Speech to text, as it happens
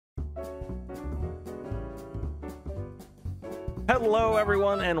Hello,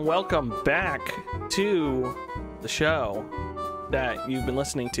 everyone, and welcome back to the show that you've been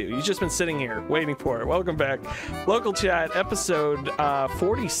listening to. You've just been sitting here waiting for it. Welcome back. Local Chat, episode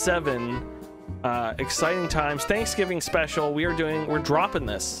 47. Exciting times. Thanksgiving special. We're dropping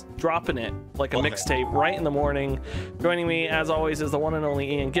it like a mixtape right in the morning. Joining me, as always, is the one and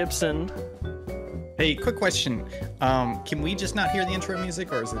only Ian Gibson. Hey, quick question. Can we just not hear the intro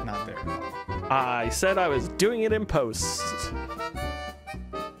music, or is it not there? I said I was doing it in post.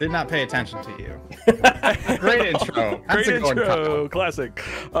 Did not pay attention to you. Great intro. Great intro. Classic.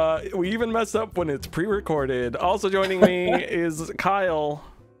 We even mess up when it's pre-recorded. Also joining me is Kyle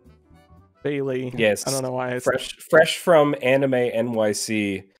Bailey. Yes. I don't know why. Fresh from Anime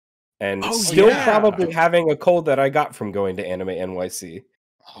NYC, and still probably having a cold that I got from going to Anime NYC.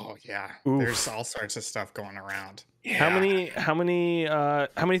 Oh yeah. Oof. There's all sorts of stuff going around. Yeah. How many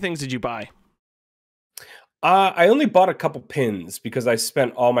things did you buy? I only bought a couple pins because I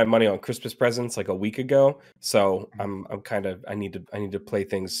spent all my money on Christmas presents like a week ago. So I need to play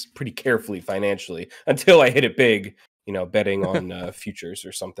things pretty carefully financially until I hit it big, betting on futures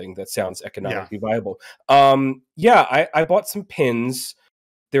or something that sounds economically viable. I bought some pins.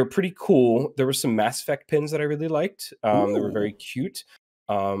 They were pretty cool. There were some Mass Effect pins that I really liked. They were very cute.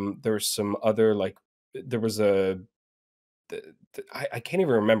 There was some other I can't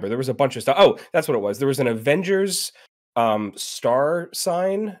even remember. There was a bunch of stuff. Oh, that's what it was. There was an Avengers star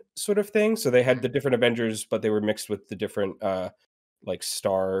sign sort of thing. So they had the different Avengers, but they were mixed with the different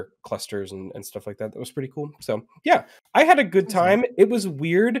star clusters and stuff like that. That was pretty cool. So yeah, I had a good time. It was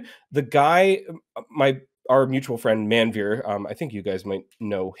weird. The guy, our mutual friend Manveer, I think you guys might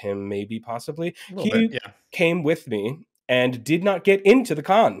know him, maybe possibly. He came with me and did not get into the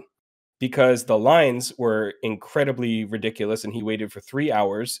con because the lines were incredibly ridiculous, and he waited for 3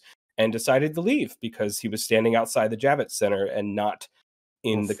 hours and decided to leave because he was standing outside the Javits Center and not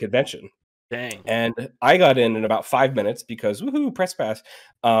in the convention. Dang. And I got in about 5 minutes because, woohoo, press pass,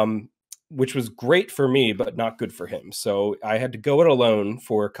 which was great for me, but not good for him. So I had to go it alone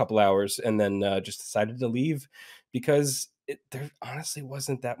for a couple hours and then just decided to leave because there honestly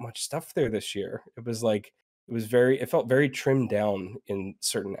wasn't that much stuff there this year. It felt very trimmed down in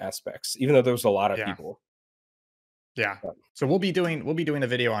certain aspects, even though there was a lot of people. Yeah. So we'll be doing a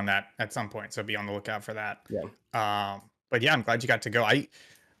video on that at some point. So be on the lookout for that. Yeah. But yeah, I'm glad you got to go.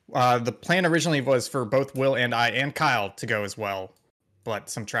 The plan originally was for both Will and I and Kyle to go as well, but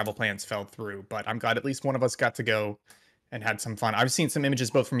some travel plans fell through. But I'm glad at least one of us got to go and had some fun. I've seen some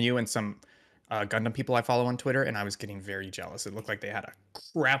images both from you and some Gundam people I follow on Twitter, and I was getting very jealous. It looked like they had a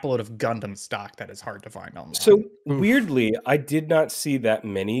crap load of Gundam stock that is hard to find online. So weirdly, I did not see that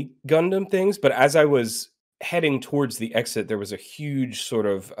many Gundam things, but as I was heading towards the exit, there was a huge sort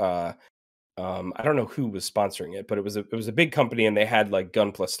of I don't know who was sponsoring it, but it was a big company, and they had like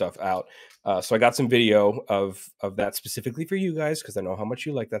Gunpla stuff out. So I got some video of that specifically for you guys because I know how much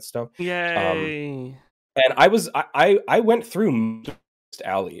you like that stuff. Yay! And I went through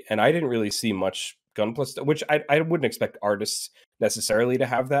alley, and I didn't really see much Gunpla stuff, which I wouldn't expect artists necessarily to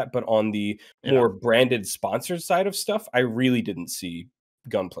have that, but on the more branded sponsored side of stuff, I really didn't see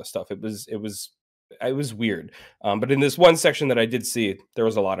Gunpla stuff. It was weird. But in this one section that I did see, there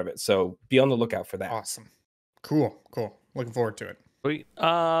was a lot of it. So be on the lookout for that. Awesome. Cool. Looking forward to it. Sweet.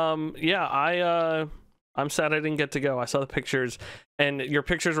 I'm sad I didn't get to go. I saw the pictures, and your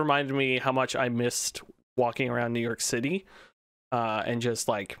pictures reminded me how much I missed walking around New York City. And just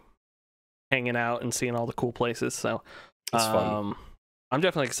like hanging out and seeing all the cool places. So it's fun. I'm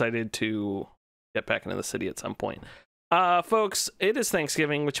definitely excited to get back into the city at some point. Folks, it is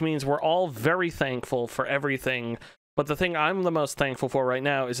Thanksgiving, which means we're all very thankful for everything. But the thing I'm the most thankful for right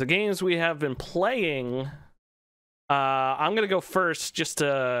now is the games we have been playing. I'm gonna go first, just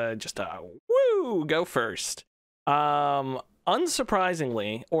to go first.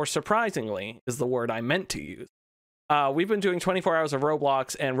 Unsurprisingly, or surprisingly, is the word I meant to use. We've been doing 24 hours of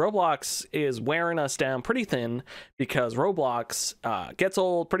Roblox, and Roblox is wearing us down pretty thin because Roblox gets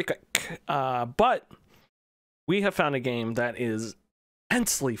old pretty quick. But we have found a game that is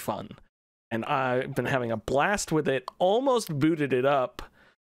immensely fun, and I've been having a blast with it. Almost booted it up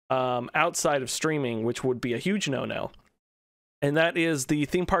outside of streaming, which would be a huge no-no. And that is the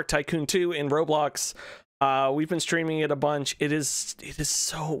Theme Park Tycoon 2 in Roblox. We've been streaming it a bunch. It's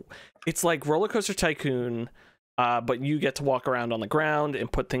like Roller Coaster Tycoon. But you get to walk around on the ground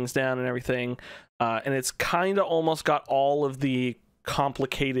and put things down and everything. And it's kind of almost got all of the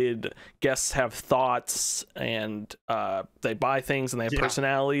complicated guests have thoughts and they buy things and they have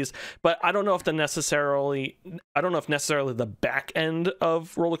personalities. But I don't know if necessarily the back end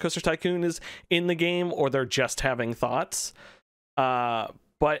of Roller Coaster Tycoon is in the game or they're just having thoughts.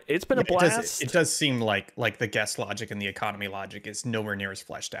 But it's been a blast. It does seem like the guest logic and the economy logic is nowhere near as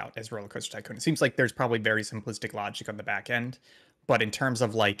fleshed out as Roller Coaster Tycoon. It seems like there's probably very simplistic logic on the back end, but in terms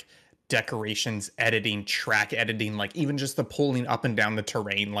of like decorations, editing, track editing, like even just the pulling up and down the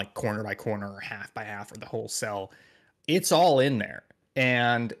terrain, like corner by corner or half by half or the whole cell, it's all in there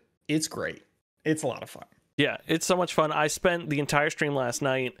and it's great. It's a lot of fun. Yeah, it's so much fun. I spent the entire stream last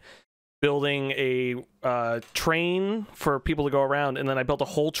night building a train for people to go around, and then I built a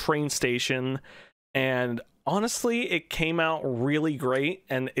whole train station, and honestly it came out really great.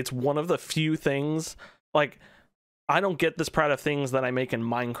 And it's one of the few things, like, I don't get this proud of things that I make in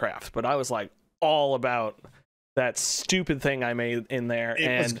Minecraft, but I was like all about that stupid thing I made in there.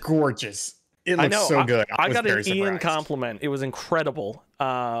 It was gorgeous. It looks so good. I got an Ian compliment. It was incredible.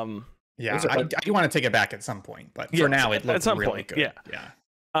 Yeah, I do want to take it back at some point, but for now it looks really good.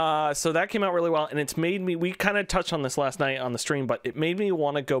 Yeah. So that came out really well, and it's made me, we kind of touched on this last night on the stream, but it made me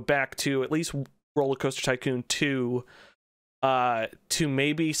want to go back to at least Roller Coaster Tycoon 2 to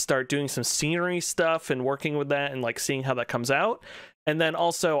maybe start doing some scenery stuff and working with that and like seeing how that comes out. And then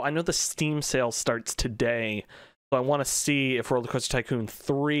also, I know the Steam sale starts today, so I want to see if Roller Coaster Tycoon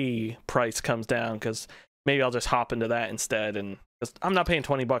 3 price comes down, because maybe I'll just hop into that instead, and I'm not paying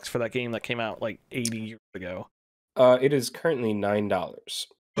 $20 for that game that came out like 80 years ago. It is currently $9.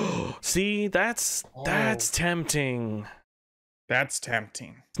 See, that's tempting. That's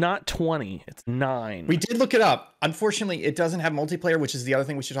tempting. It's not 20, it's 9. We did look it up. Unfortunately, it doesn't have multiplayer, which is the other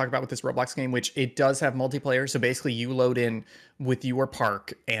thing we should talk about with this Roblox game, which it does have multiplayer. So basically you load in with your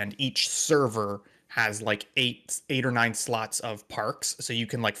park, and each server has like eight or nine slots of parks, so you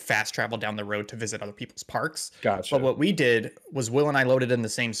can like fast travel down the road to visit other people's parks. Gotcha. But what we did was Will and I loaded in the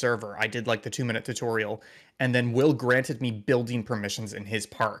same server. I did like the 2-minute tutorial, and then Will granted me building permissions in his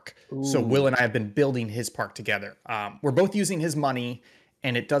park. Ooh. So Will and I have been building his park together. We're both using his money,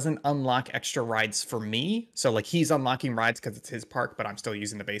 and it doesn't unlock extra rides for me. So like he's unlocking rides because it's his park, but I'm still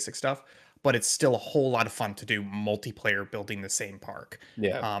using the basic stuff. But it's still a whole lot of fun to do multiplayer building the same park.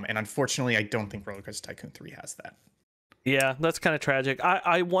 Yeah. And unfortunately, I don't think Roller Coaster Tycoon 3 has that. Yeah, that's kind of tragic.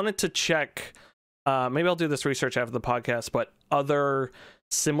 I wanted to check, maybe I'll do this research after the podcast, but other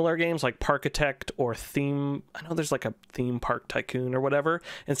similar games like Parkitect or Theme, I know there's like a Theme Park Tycoon or whatever,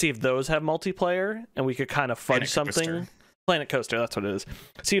 and see if those have multiplayer, and we could kind of fudge something. Planet Coaster, that's what it is.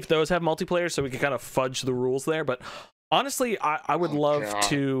 See if those have multiplayer so we could kind of fudge the rules there. But honestly, I would love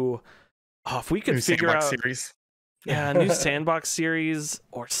to... Oh, if we could figure out series. Yeah, a new sandbox series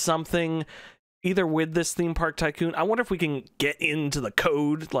or something, either with this Theme Park Tycoon. I wonder if we can get into the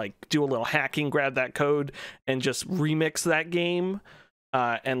code, like do a little hacking, grab that code, and just remix that game,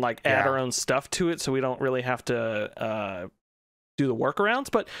 and like add our own stuff to it, so we don't really have to do the workarounds.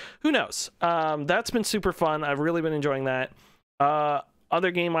 But who knows? That's been super fun. I've really been enjoying that.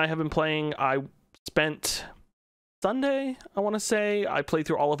 Other game I have been playing, I spent Sunday, I want to say, I played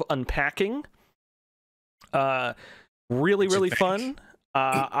through all of Unpacking. Really fun.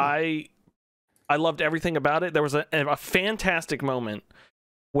 I loved everything about it. There was a fantastic moment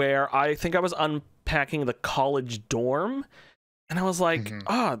where I think I was unpacking the college dorm, and I was like,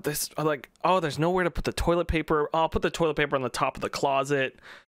 there's nowhere to put the toilet paper. I'll put the toilet paper on the top of the closet.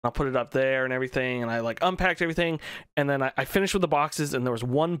 I'll put it up there and everything, and I like unpacked everything, and then I finished with the boxes, and there was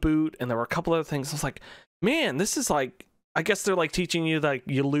one boot, and there were a couple other things. I was like, man, this is like, I guess they're like teaching you that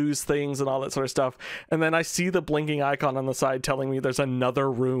you lose things and all that sort of stuff. And then I see the blinking icon on the side telling me there's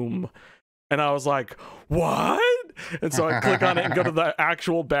another room, and I was like, what? And so I click on it and go to the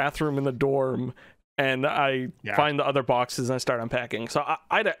actual bathroom in the dorm, and I find the other boxes and I start unpacking. So I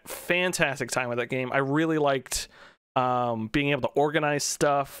had a fantastic time with that game. I really liked being able to organize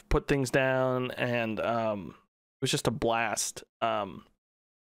stuff, put things down, and it was just a blast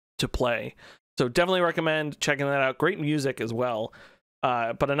to play. So definitely recommend checking that out. Great music as well,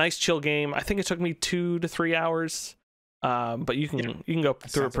 but a nice chill game. I think it took me 2 to 3 hours, but you can go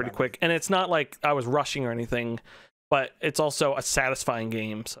through it pretty quick, and it's not like I was rushing or anything, but it's also a satisfying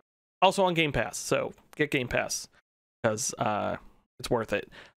game. So also on Game Pass, so get Game Pass because it's worth it.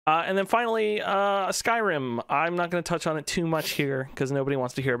 And then finally, Skyrim. I'm not going to touch on it too much here because nobody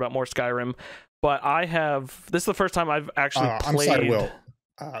wants to hear about more Skyrim. But I have. This is the first time I've actually played. I'm sorry, Will.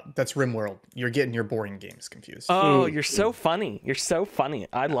 That's RimWorld. You're getting your boring games confused. Oh, you're so funny. You're so funny.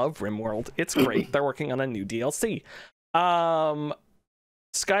 I love RimWorld. It's great. They're working on a new DLC. Skyrim.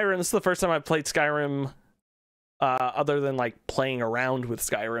 This is the first time I've played Skyrim, other than like playing around with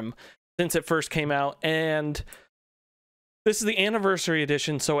Skyrim since it first came out, and this is the anniversary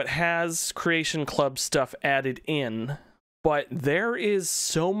edition, so it has Creation Club stuff added in. but there is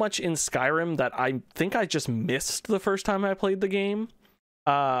so much in Skyrim that I think I just missed the first time I played the game.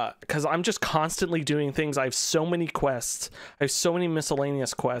 Because I'm just constantly doing things. I have so many quests. I have so many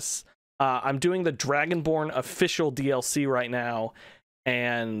miscellaneous quests. I'm doing the Dragonborn official DLC right now,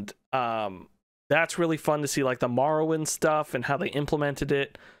 and that's really fun to see, like the Morrowind stuff and how they implemented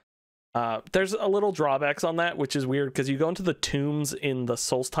it. There's a little drawbacks on that, which is weird because you go into the tombs in the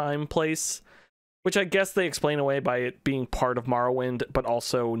Solstheim place, which I guess they explain away by it being part of Morrowind, but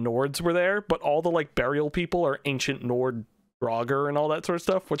also Nords were there, but all the like burial people are ancient Nord Draugr and all that sort of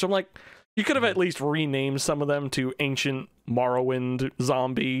stuff, which I'm like, you could have at least renamed some of them to ancient Morrowind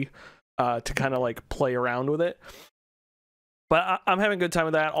zombie to kind of like play around with it. But I'm having a good time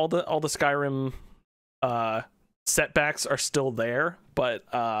with that. All the Skyrim setbacks are still there, but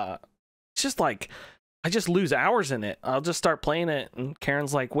it's just like I just lose hours in it. I'll just start playing it, and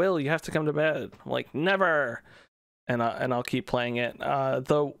Karen's like, "Will, you have to come to bed." I'm like, "Never," and I'll keep playing it.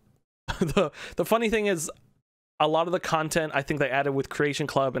 The funny thing is, a lot of the content I think they added with Creation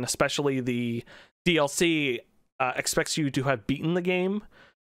Club, and especially the DLC, expects you to have beaten the game,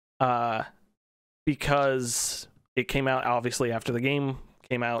 because it came out obviously after the game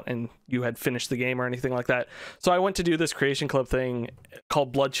came out and you had finished the game or anything like that. So I went to do this Creation Club thing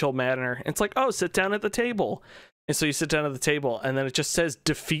called Blood Chill Manor. And it's like, oh, sit down at the table. And so you sit down at the table, and then it just says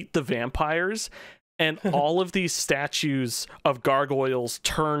defeat the vampires. And all of these statues of gargoyles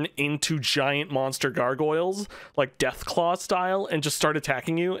turn into giant monster gargoyles, like Deathclaw style, and just start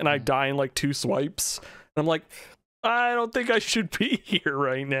attacking you. And I die in like 2 swipes. And I'm like, I don't think I should be here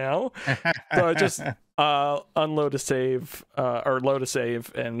right now. So I just unload a save or load a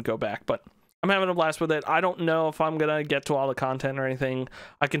save and go back. But I'm having a blast with it. I don't know if I'm gonna get to all the content or anything.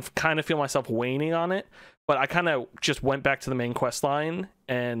 I can kind of feel myself waning on it, but I kind of just went back to the main quest line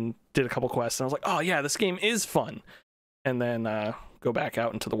and did a couple quests, and I was like, oh yeah, this game is fun, and then go back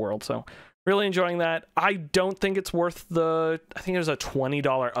out into the world. So really enjoying that. I don't think it's worth I think there's a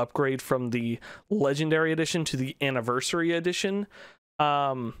 $20 upgrade from the Legendary Edition to the Anniversary Edition,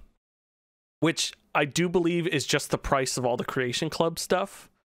 which I do believe is just the price of all the Creation Club stuff.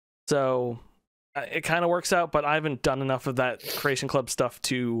 So it kind of works out, but I haven't done enough of that Creation Club stuff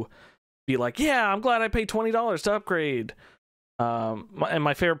to be like, yeah, I'm glad I paid $20 to upgrade. And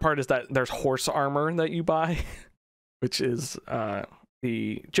my favorite part is that there's horse armor that you buy, which is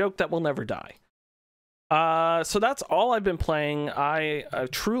the joke that will never die. So that's all I've been playing. I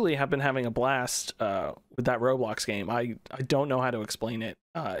truly have been having a blast with that Roblox game. I don't know how to explain it.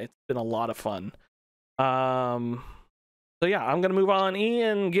 It's been a lot of fun. So yeah, I'm gonna move on.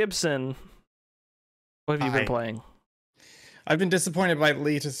 Ian Gibson, what have you been playing? I've been disappointed by the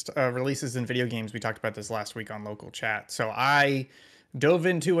latest releases in video games. We talked about this last week on local chat. So I dove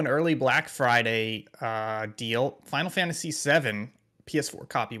into an early Black Friday deal. Final Fantasy VII PS4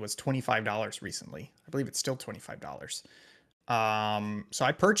 copy was $25 recently. I believe it's still $25. So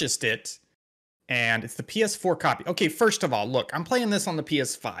I purchased it, and it's the PS4 copy. Okay, first of all, look, I'm playing this on the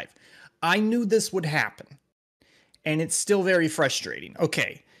PS5. I knew this would happen, and it's still very frustrating.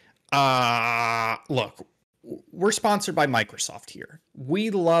 Okay, look, we're sponsored by Microsoft here. We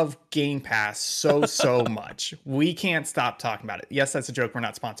love Game Pass so much. We can't stop talking about it. Yes, that's a joke. We're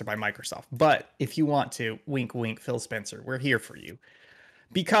not sponsored by Microsoft. But if you want to, wink, wink, Phil Spencer, we're here for you.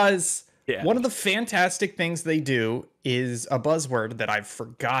 Because one of the fantastic things they do is a buzzword that I've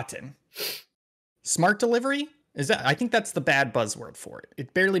forgotten. Smart delivery? I think that's the bad buzzword for it.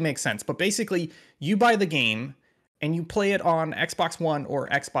 It barely makes sense. But basically, you buy the game and you play it on Xbox One or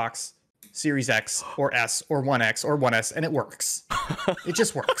Xbox Series X or S or 1X or 1S, and it works. It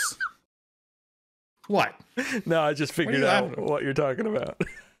just works. What? No, I just figured out what you're talking about.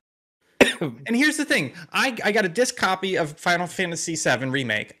 And here's the thing. I got a disc copy of Final Fantasy VII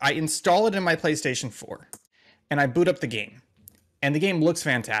Remake. I install it in my PlayStation 4, and I boot up the game. And the game looks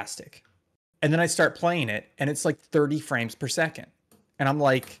fantastic. And then I start playing it, and it's like 30 frames per second. And I'm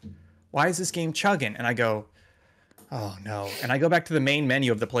like, why is this game chugging? And I go, oh no. And I go back to the main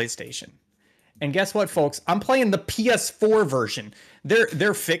menu of the PlayStation. And guess what, folks? I'm playing the PS4 version.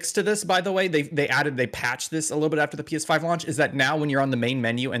 They're fixed to this, by the way. They patched this a little bit after the PS5 launch, is that now when you're on the main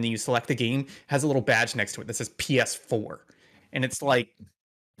menu and then you select the game, it has a little badge next to it that says PS4. And it's like,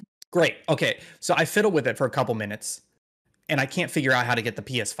 great. Okay, so I fiddle with it for a couple minutes, and I can't figure out how to get the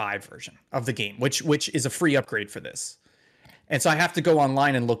PS5 version of the game, which is a free upgrade for this. And so I have to go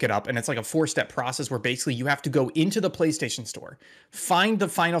online and look it up. And it's like a 4-step process where basically you have to go into the PlayStation Store, find the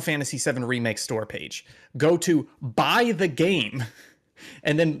Final Fantasy VII Remake store page, go to buy the game.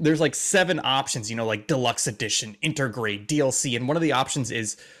 And then there's like 7 options, you know, like deluxe edition, intergrade, DLC. And one of the options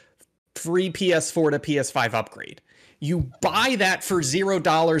is free PS4 to PS5 upgrade. You buy that for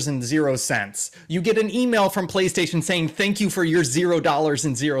 $0.00. You get an email from PlayStation saying thank you for your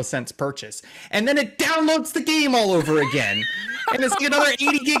 $0.00 purchase, and then it downloads the game all over again, and it's like another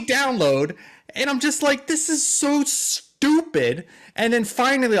 80 gig download. And I'm just like, this is so stupid. And then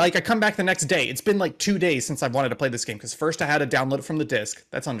finally, like, I come back the next day. It's been like 2 days since I've wanted to play this game, because first I had to download it from the disc.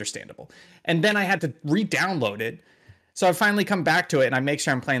 That's understandable. And then I had to re-download it. So I finally come back to it, and I make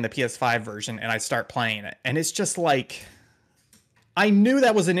sure I'm playing the PS5 version, and I start playing it. And it's just like, I knew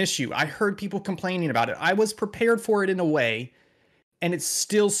that was an issue. I heard people complaining about it. I was prepared for it in a way, and it's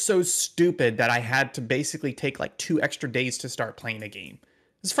still so stupid that I had to basically take like 2 extra days to start playing a game.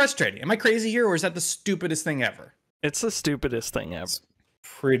 It's frustrating. Am I crazy here, or is that the stupidest thing ever? It's the stupidest thing ever. It's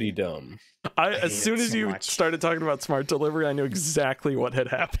pretty dumb. As soon as you started talking about smart delivery, I knew exactly what had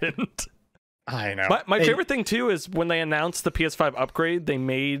happened. I know. My favorite thing too is when they announced the PS5 upgrade, they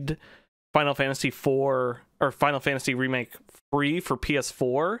made Final Fantasy 4 or Final Fantasy Remake free for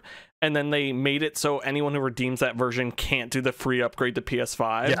PS4, and then they made it so anyone who redeems that version can't do the free upgrade to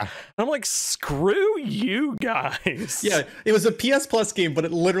PS5. Yeah. And I'm like, screw you guys. Yeah, it was a PS Plus game, but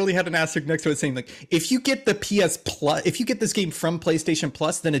it literally had an asterisk next to it saying, like, if you get the PS Plus, if you get this game from PlayStation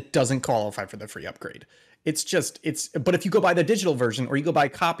Plus, then it doesn't qualify for the free upgrade. But if you go buy the digital version, or you go buy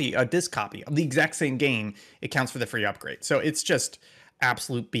a disc copy of the exact same game, it counts for the free upgrade. So it's just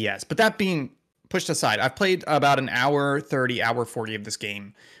absolute BS. But that being pushed aside, I've played about an hour 30, hour 40 of this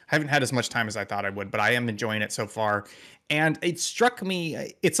game. I haven't had as much time as I thought I would, but I am enjoying it so far. And it struck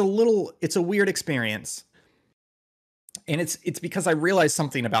me, it's a weird experience. And it's because I realized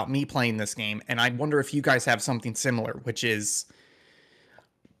something about me playing this game, and I wonder if you guys have something similar, which is,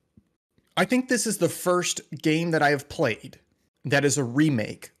 I think this is the first game that I have played that is a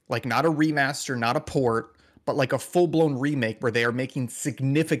remake, like not a remaster, not a port, but like a full-blown remake where they are making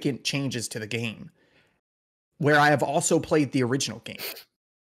significant changes to the game, where I have also played the original game.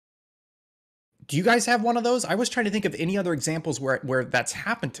 Do you guys have one of those? I was trying to think of any other examples where that's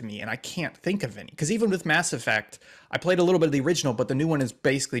happened to me, and I can't think of any. Because even with Mass Effect, I played a little bit of the original, but the new one is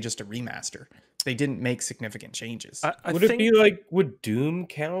basically just a remaster. They didn't make significant changes. Would it be like, would Doom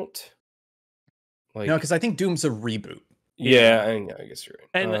count? Like, no, because I think Doom's a reboot. Yeah, I guess you're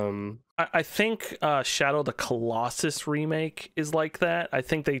right. And I think Shadow the Colossus remake is like that. I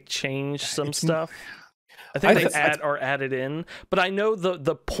think they changed some stuff. I think they added in. But I know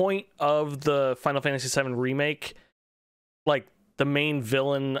the point of the Final Fantasy VII remake, like the main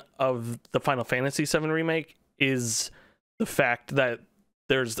villain of the Final Fantasy VII remake, is the fact that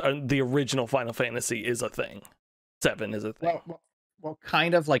there's the original Final Fantasy is a thing. 7 is a thing. Well,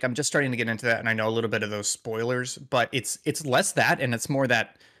 kind of. Like, I'm just starting to get into that, and I know a little bit of those spoilers, but it's less that, and it's more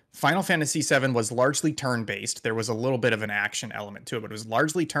that Final Fantasy VII was largely turn-based. There was a little bit of an action element to it, but it was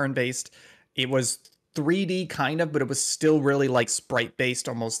largely turn-based. It was 3D kind of, but it was still really like sprite-based,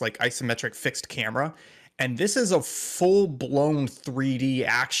 almost like isometric fixed camera. And this is a full-blown 3D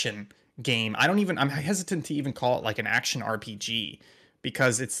action game. I'm hesitant to even call it like an action RPG,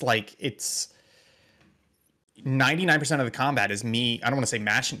 because it's like, it's 99% of the combat is me, I don't want to say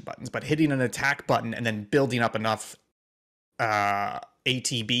mashing buttons, but hitting an attack button and then building up enough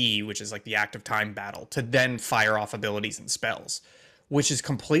ATB, which is like the active time battle, to then fire off abilities and spells, which is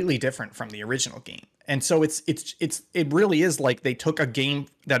completely different from the original game. And so it really is like they took a game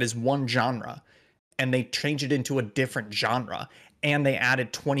that is one genre and they changed it into a different genre, and they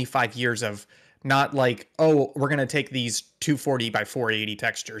added 25 years of, not like, oh, we're going to take these 240 by 480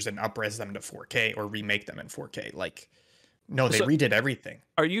 textures and upres them to 4K or remake them in 4K. Like, no, they redid everything.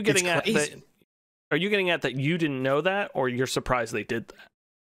 Are you getting at that? Are you getting at that you didn't know that, or you're surprised they did that?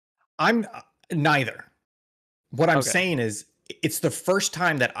 I'm neither. What I'm saying is, it's the first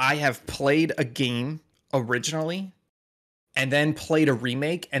time that I have played a game originally and then played a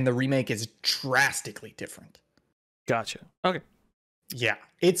remake, and the remake is drastically different. Gotcha. Okay. Yeah,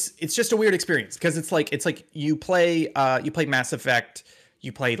 it's just a weird experience, because it's like you play Mass Effect,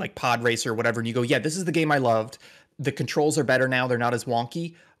 you play like Pod Racer or whatever, and you go, yeah, this is the game I loved. The controls are better now; they're not as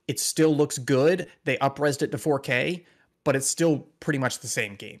wonky. It still looks good. They up-resed it to 4K, but it's still pretty much the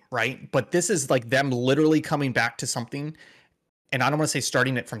same game, right? But this is like them literally coming back to something, and I don't want to say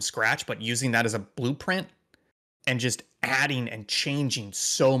starting it from scratch, but using that as a blueprint and just adding and changing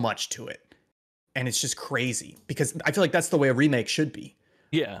so much to it. And it's just crazy, because I feel like that's the way a remake should be.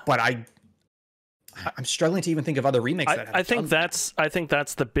 Yeah. But I'm struggling to even think of other remakes that have I think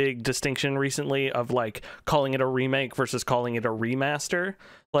that's the big distinction recently of like calling it a remake versus calling it a remaster.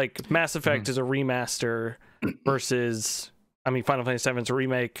 Like Mass Effect is a remaster versus, I mean, Final Fantasy VII is a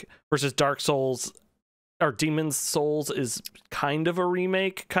remake versus Dark Souls or Demon's Souls is kind of a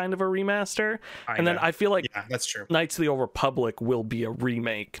remake, kind of a remaster. And then I feel like yeah, that's true. Knights of the Old Republic will be a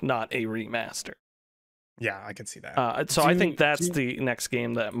remake, not a remaster. Yeah, I can see that. So I think that's the next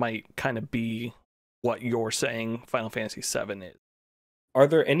game that might kind of be what you're saying Final Fantasy VII is. Are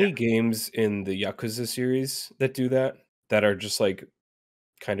there any games in the Yakuza series that do that are just like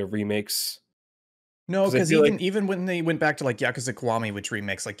kind of remakes? No, because even when they went back to like Yakuza Kiwami, which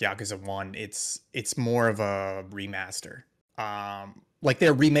remakes like Yakuza 1, it's more of a remaster. Like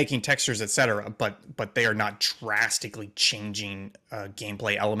they're remaking textures, etc., but they are not drastically changing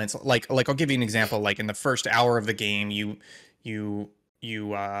gameplay elements. Like I'll give you an example. Like in the first hour of the game, you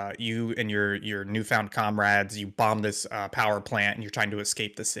and your newfound comrades, you bomb this power plant and you're trying to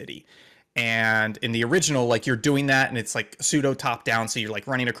escape the city. And in the original, like you're doing that and it's like pseudo top down, so you're like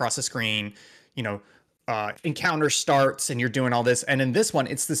running across the screen, you know, encounter starts and you're doing all this. And in this one,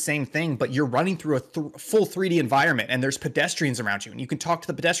 it's the same thing, but you're running through a full 3D environment and there's pedestrians around you and you can talk to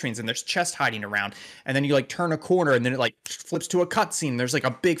the pedestrians and there's chests hiding around. And then you like turn a corner and then it like flips to a cutscene. There's like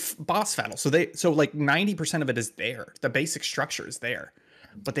a big boss battle. So like 90% of it is there. The basic structure is there,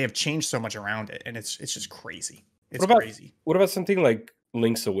 but they have changed so much around it. And it's just crazy. It's crazy. What about something like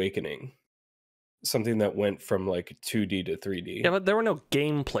Link's Awakening? Something that went from like 2D to 3D. Yeah, but there were no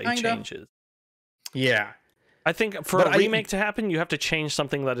gameplay changes. Yeah. I think for a remake to happen, you have to change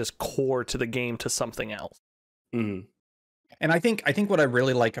something that is core to the game to something else. Mm-hmm. And I think what I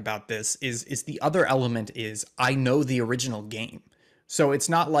really like about this is the other element is I know the original game. So it's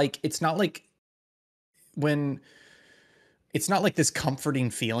not like this comforting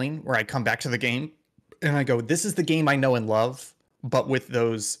feeling where I come back to the game and I go, this is the game I know and love, but with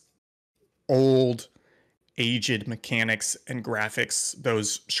those old aged mechanics and graphics,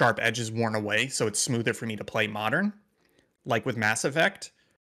 those sharp edges worn away, so it's smoother for me to play modern. Like with Mass Effect,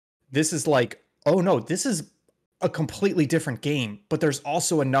 this is like, oh no, this is a completely different game, but there's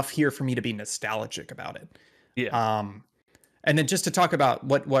also enough here for me to be nostalgic about it. Yeah. And then just to talk about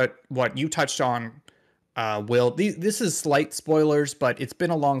what you touched on, Will, this is slight spoilers, but it's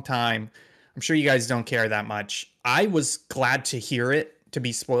been a long time. I'm sure you guys don't care that much. I was glad to hear it, to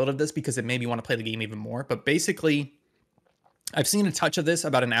be spoiled of this, because it made me want to play the game even more. But basically, I've seen a touch of this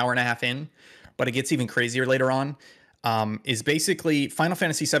about an hour and a half in, but it gets even crazier later on. Is basically Final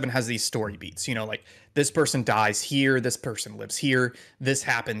Fantasy VII has these story beats, you know, like this person dies here, this person lives here, this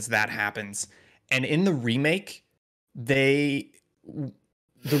happens, that happens. And in the remake, the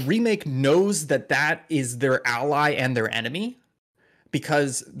remake knows that is their ally and their enemy,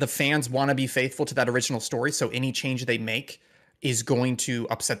 because the fans want to be faithful to that original story. So any change they make is going to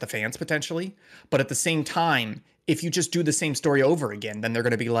upset the fans potentially. But at the same time, if you just do the same story over again, then they're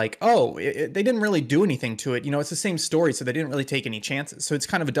going to be like, oh, they didn't really do anything to it. You know, it's the same story, so they didn't really take any chances. So it's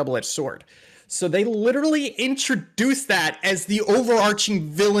kind of a double-edged sword. So they literally introduced that as the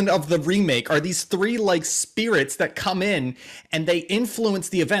overarching villain of the remake, are these three like spirits that come in and they influence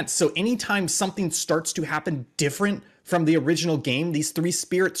the events. So anytime something starts to happen different from the original game, these three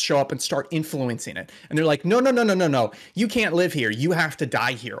spirits show up and start influencing it. And they're like, no, you can't live here. You have to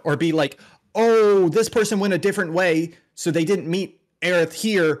die here. Or be like, oh, this person went a different way, so they didn't meet Aerith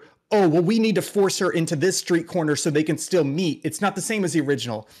here. Oh, well, we need to force her into this street corner so they can still meet. It's not the same as the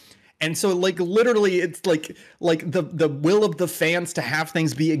original. And so like literally it's like the will of the fans to have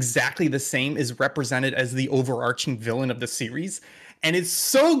things be exactly the same is represented as the overarching villain of the series. And it's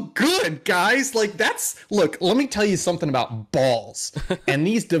so good, guys. Like look, let me tell you something about balls. And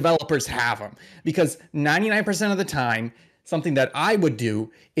these developers have them, because 99% of the time, something that I would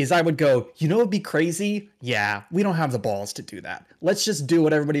do is I would go, you know, it'd be crazy. Yeah, we don't have the balls to do that. Let's just do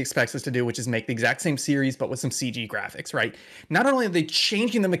what everybody expects us to do, which is make the exact same series, but with some CG graphics, right? Not only are they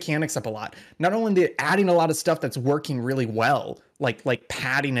changing the mechanics up a lot, not only are they adding a lot of stuff that's working really well, like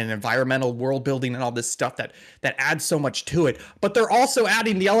padding and environmental world building and all this stuff that adds so much to it, but they're also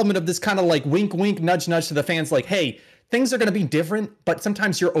adding the element of this kind of like wink, wink, nudge, nudge to the fans, like, hey, things are going to be different, but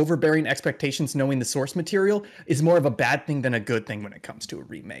sometimes your overbearing expectations knowing the source material is more of a bad thing than a good thing when it comes to a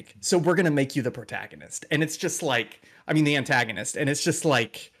remake. So we're going to make you the protagonist. And it's just like, I mean, the antagonist. And it's just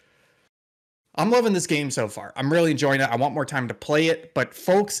like, I'm loving this game so far. I'm really enjoying it. I want more time to play it. But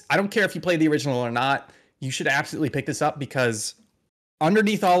folks, I don't care if you play the original or not. You should absolutely pick this up, because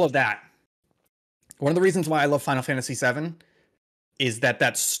underneath all of that, one of the reasons why I love Final Fantasy VII is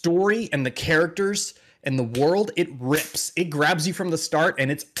that story and the characters and the world, it rips. It grabs you from the start, and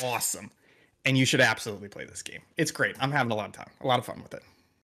it's awesome. And you should absolutely play this game. It's great. I'm having a lot of fun with it.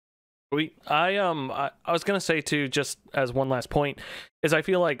 I was gonna say too, just as one last point, is I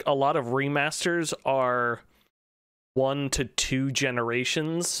feel like a lot of remasters are 1 to 2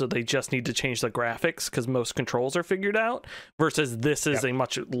 generations, so they just need to change the graphics because most controls are figured out, versus this is a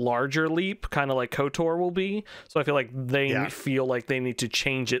much larger leap, kind of like KOTOR will be. So I feel like they feel like they need to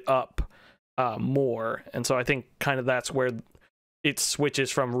change it up more, and so I think kind of that's where it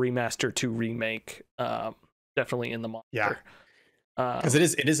switches from remaster to remake, definitely in the monitor. Because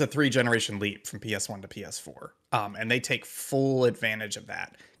it is a 3-generation leap from PS1 to PS4, and they take full advantage of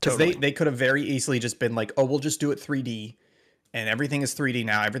that. Because they could have very easily just been like, oh, we'll just do it 3D, and everything is 3D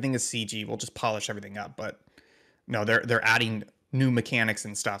now, everything is CG, we'll just polish everything up. But no, they're adding new mechanics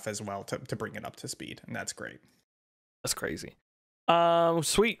and stuff as well to bring it up to speed, and that's great. That's crazy.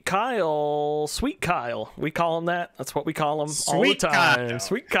 Sweet Kyle, we call him that. That's what we call him all the time. Kyle.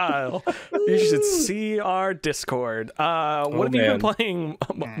 Sweet Kyle. You should see our Discord. What have you been playing,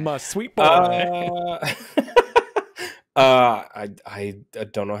 my sweet boy? I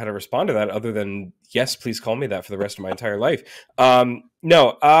don't know how to respond to that other than yes, please call me that for the rest of my entire life.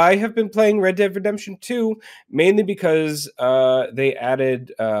 No, I have been playing Red Dead Redemption 2 mainly because they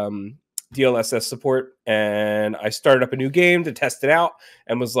added DLSS support, and I started up a new game to test it out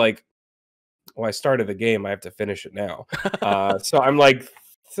and was like, well, I started the game, I have to finish it now. So I'm like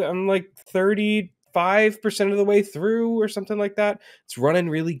 35% of the way through or something like that. It's running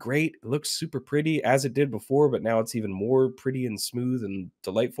really great. It looks super pretty as it did before, but now it's even more pretty and smooth and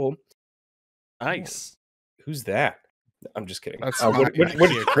delightful. Nice. Who's that? I'm just kidding. That's what did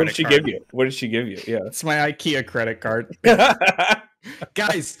she give you? What did she give you? Yeah, it's my IKEA credit card.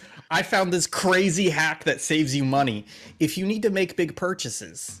 Guys, I found this crazy hack that saves you money. If you need to make big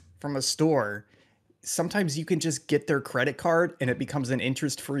purchases from a store, sometimes you can just get their credit card and it becomes an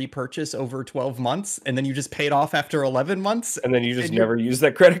interest-free purchase over 12 months, and then you just pay it off after 11 months. And then you just never use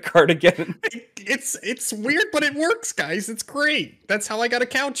that credit card again. It's weird, but it works, guys. It's great. That's how I got a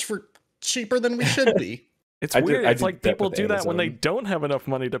couch for cheaper than we should be. It's weird. It's like people do that when they don't have enough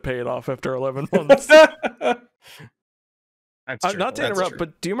money to pay it off after 11 months. That's true. Not to interrupt,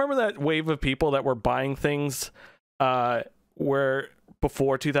 but do you remember that wave of people that were buying things where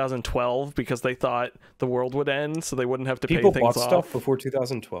before 2012 because they thought the world would end, so they wouldn't have to pay things off? People bought stuff before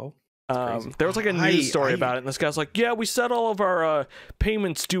 2012? There was like a news story about it, and this guy's like, yeah, we set all of our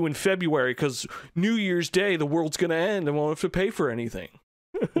payments due in February because New Year's Day the world's gonna end and we won't have to pay for anything.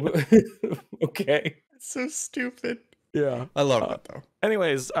 Okay. It's so stupid. Yeah. I love that though.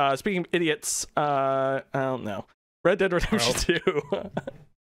 Anyways, speaking of idiots, I don't know. Red Dead Redemption 2.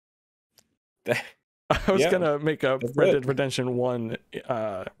 I was gonna make a Red Dead Redemption 1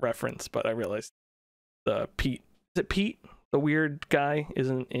 reference, but I realized the Pete. Is it Pete? The weird guy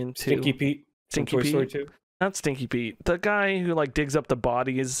isn't in 2. Stinky Pete. Stinky Toy Pete. Story 2. Not Stinky Pete. The guy who like digs up the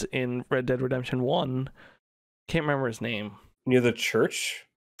bodies in Red Dead Redemption 1. Can't remember his name. Near the church?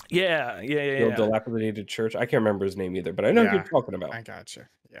 Yeah. The old dilapidated church. I can't remember his name either, but I know who you're talking about. I gotcha.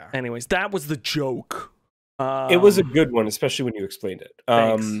 Yeah. Anyways, that was the joke. It was a good one, especially when you explained it.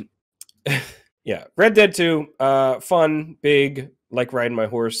 Thanks. Yeah, Red Dead 2, fun, big, like riding my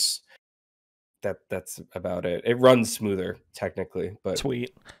horse. That's about it. It runs smoother, technically, but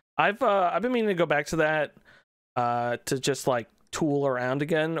sweet. I've been meaning to go back to that to just like tool around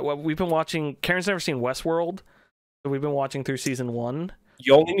again. Well, we've been watching. Karen's never seen Westworld, so we've been watching through season 1.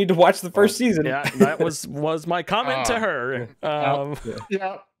 You only need to watch the first season. Yeah, that was my comment to her.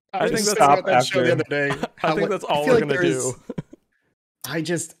 Yeah. I think that's about that show the other day. I think that's all we're gonna do. I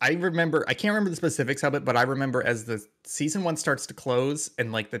can't remember the specifics of it, but I remember as the season 1 starts to close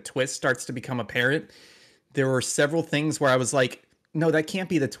and like the twist starts to become apparent, there were several things where I was like, no, that can't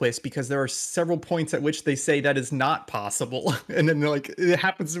be the twist, because there are several points at which they say that is not possible. And then they're like, it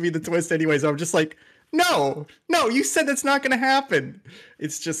happens to be the twist anyways. I'm just like, no, you said that's not going to happen.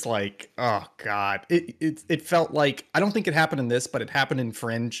 It's just like, oh God, it felt like, I don't think it happened in this, but it happened in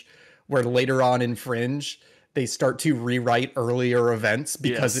Fringe, where later on in Fringe, they start to rewrite earlier events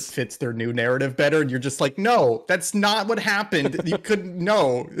because it fits their new narrative better. And you're just like, no, that's not what happened. You couldn't,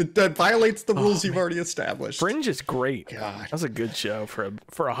 no, that violates the rules you've already established. Fringe is great. God. That's a good show for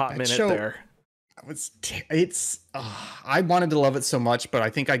a hot minute show, there. I wanted to love it so much, but I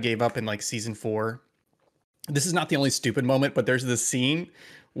think I gave up in like season 4. This is not the only stupid moment, but there's this scene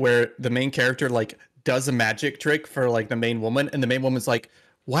where the main character like does a magic trick for like the main woman, and the main woman's like,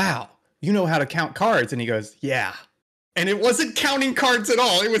 wow, you know how to count cards. And he goes, yeah. And it wasn't counting cards at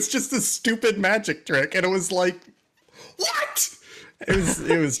all. It was just a stupid magic trick. And it was like, what?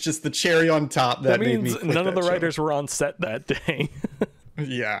 It was just the cherry on top that made me quit. None of the writers were on set that day.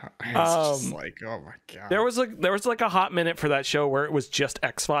 Yeah. It's just like, oh my God. There was like a hot minute for that show where it was just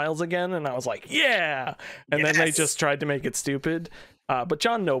X-Files again, and I was like, yeah. And then they just tried to make it stupid. But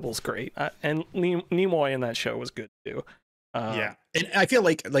John Noble's great, and Nimoy in that show was good too. Yeah, and I feel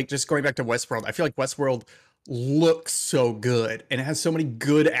like just going back to Westworld, I feel like Westworld looks so good, and it has so many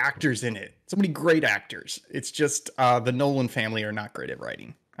good actors in it, so many great actors. It's just the Nolan family are not great at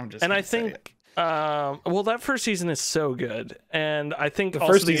writing. And I think well, that first season is so good, and I think The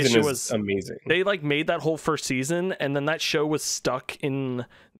also first the season issue is was amazing. they like made that whole first season, and then that show was stuck in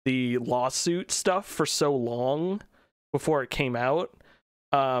the lawsuit stuff for so long before it came out,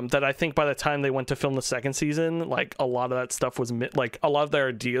 that I think by the time they went to film the second season, like a lot of that stuff was like a lot of their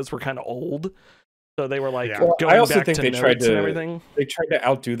ideas were kind of old, so they were like going I also back think to they tried notes to and everything. They tried to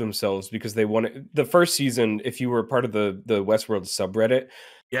outdo themselves because they wanted the first season. If you were part of the Westworld subreddit,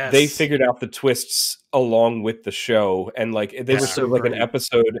 Yes, they figured out the twists along with the show, and like they were sort of like an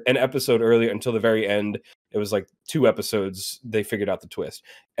episode earlier until the very end. It was like 2 episodes. They figured out the twist,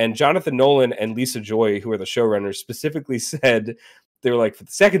 and Jonathan Nolan and Lisa Joy, who are the showrunners, specifically said they were like, for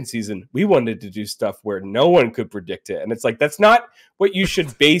the second season, we wanted to do stuff where no one could predict it, and it's like that's not what you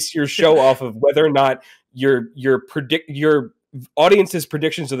should base your show off of, whether or not your audience's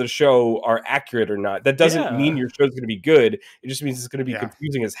predictions of the show are accurate or not. That doesn't mean your show's going to be good. It just means it's going to be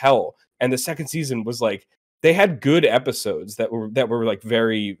confusing as hell. And the second season was like, they had good episodes that were like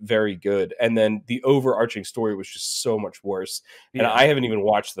very, very good. And then the overarching story was just so much worse. And I haven't even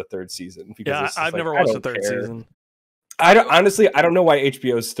watched the third season because I've never watched the third season. I don't know why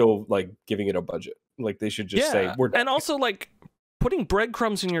HBO is still like giving it a budget. Like they should just say we're done. And also like putting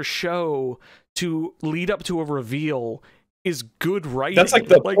breadcrumbs in your show to lead up to a reveal is good writing. That's like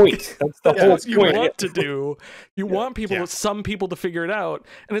the point. That's the whole point. You want to do. You want some people to figure it out,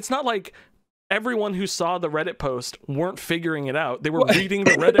 and it's not like everyone who saw the Reddit post weren't figuring it out. They were reading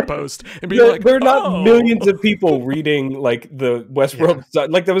the Reddit post and being like, there are not millions of people reading like the Westworld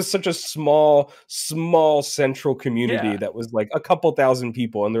stuff. Like there was such a small central community that was like a couple thousand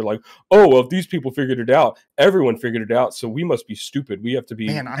people, and they're like, oh, well, if these people figured it out, everyone figured it out, so we must be stupid. We have to be.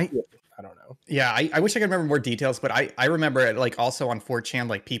 Man, I don't know. Yeah, I wish I could remember more details, but I remember it like also on 4chan,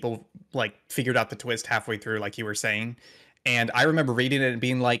 like people like figured out the twist halfway through, like you were saying. And I remember reading it and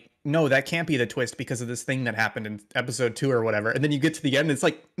being like, no, that can't be the twist because of this thing that happened in episode 2 or whatever. And then you get to the end and it's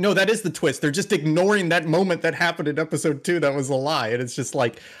like, no, that is the twist. They're just ignoring that moment that happened in episode 2 that was a lie. And it's just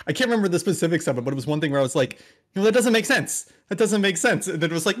like, I can't remember the specifics of it, but it was one thing where I was like, no, that doesn't make sense. That doesn't make sense. And then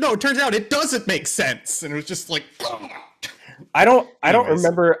it was like, no, it turns out it doesn't make sense. And it was just like, I don't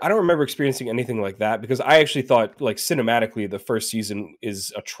remember experiencing anything like that, because I actually thought like cinematically the first season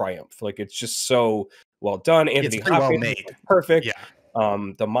is a triumph. Like it's just so well done. Anthony Hopkins, well made. Perfect. Yeah.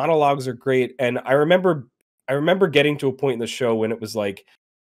 The monologues are great. And I remember getting to a point in the show when it was like,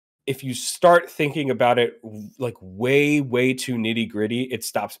 if you start thinking about it like way too nitty gritty, it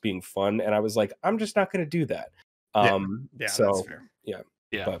stops being fun. And I was like, I'm just not going to do that. So that's fair.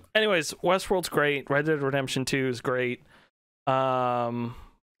 Yeah. But anyways, Westworld's great. Red Dead Redemption 2 is great.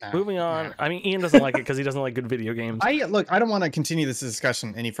 Moving on. I mean, Ian doesn't like it because he doesn't like good video games. I don't want to continue this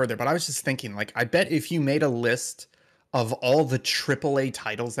discussion any further, but I was just thinking, like, I bet if you made a list of all the AAA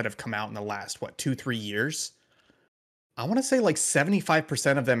titles that have come out in the last 2-3 years, I want to say like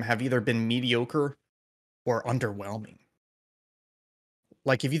 75% of them have either been mediocre or underwhelming.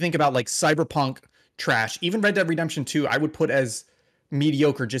 Like if you think about like Cyberpunk, trash, even Red Dead Redemption 2, I would put as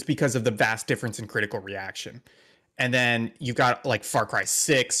mediocre just because of the vast difference in critical reaction. And then you've got like Far Cry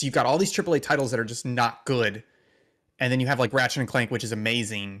 6. You've got all these AAA titles that are just not good. And then you have like Ratchet and Clank, which is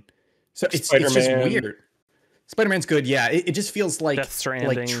amazing. So it's just weird. Spider-Man's good. Yeah. It just feels like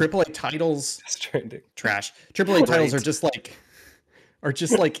AAA titles. Trash. AAA titles are just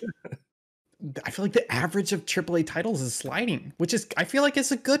like I feel like the average of AAA titles is sliding, which is, I feel like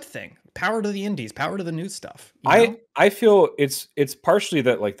it's a good thing. Power to the indies, power to the new stuff. I feel it's partially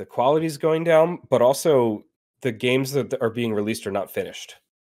that like the quality is going down, but also the games that are being released are not finished.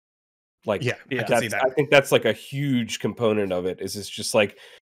 Like, I can see that. I think that's like a huge component of it. Is it's just like,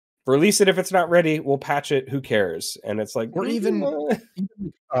 release it if it's not ready, we'll patch it. Who cares? And it's like, or even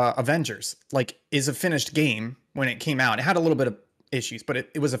Avengers, like, is a finished game when it came out. It had a little bit of issues, but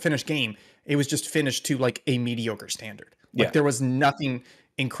it was a finished game. It was just finished to like a mediocre standard. Like there was nothing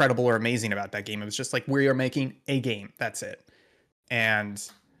incredible or amazing about that game. It was just like, we are making a game. That's it. And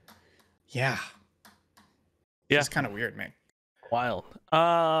it's kind of weird, man. Wild.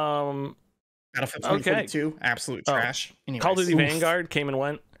 Battlefield 2042, absolute trash. Anyways. Call of Duty Vanguard came and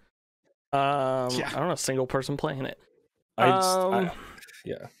went. I don't know, single person playing it.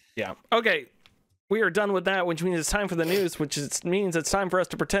 Okay. We are done with that, which means it's time for the news, means it's time for us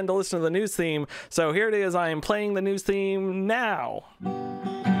to pretend to listen to the news theme. So here it is. I am playing the news theme now.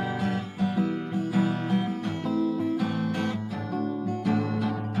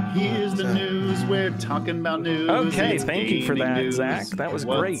 Here's the news. We're talking about news. Okay, It's thank you for gaming that, news. Zach. That was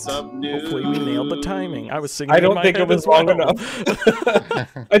What's great. up, news? Hopefully we nailed the timing. I was singing. I in don't my think it head was as long well.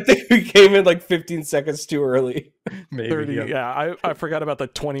 enough. I think we came in like 15 seconds too early. Maybe. 30, Yeah. yeah, I forgot about the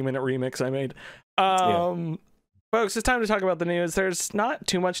 20-minute remix I made. Folks, it's time to talk about the news. There's not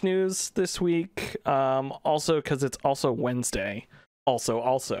too much news this week. Also because it's also Wednesday.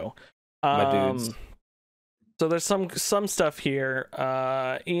 Also. My dudes. So there's some stuff here.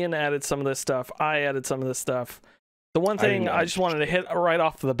 Ian added some of this stuff. I added some of this stuff. The one thing I just wanted to hit right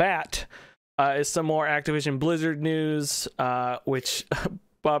off the bat is some more Activision Blizzard news, which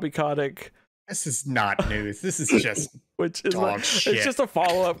Bobby Kotick. This is not news. This is just Which is dog shit. It's just a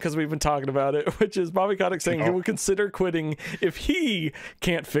follow-up because we've been talking about it, which is Bobby Kotick saying he would consider quitting if he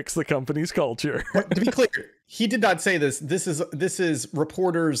can't fix the company's culture. But to be clear, he did not say this. This is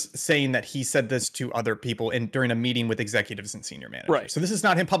reporters saying that he said this to other people during a meeting with executives and senior managers. Right. So this is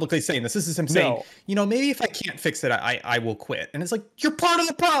not him publicly saying this. This is him saying, maybe if I can't fix it, I will quit. And it's like, you're part of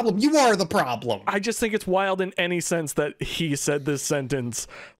the problem. You are the problem. I just think it's wild in any sense that he said this sentence.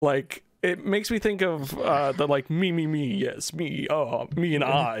 Like, it makes me think of the like me, yes, me, me and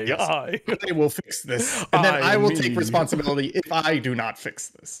I, Yes. I will fix this. And then I will take me. responsibility if I do not fix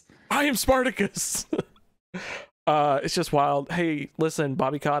this. I am Spartacus. It's just wild. Hey, listen,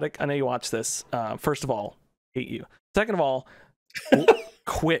 Bobby Kotick, I know you watch this. First of all, hate you. Second of all,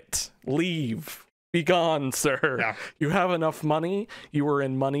 quit, leave, be gone, sir. Yeah. You have enough money. You were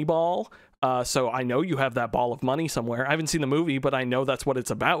in Moneyball. So I know you have that ball of money somewhere. I haven't seen the movie, but I know that's what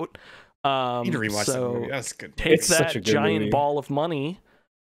it's about. I need to rewatch that movie. That's good. Take It's such a that good giant movie. ball of money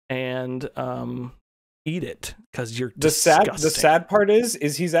and eat it because you're The disgusting. sad part is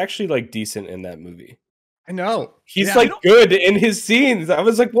he's actually like decent in that movie. I know. He's Yeah, like good in his scenes. I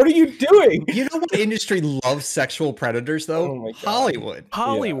was like, what are you doing? You know what industry loves sexual predators though? Oh my God.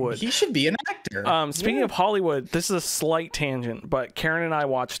 Hollywood. He should be an actor. Speaking of Hollywood, this is a slight tangent, but Karen and I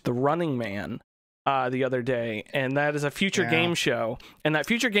watched The Running Man the other day, and that is a future game show, and that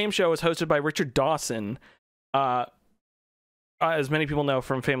future game show is hosted by Richard Dawson, as many people know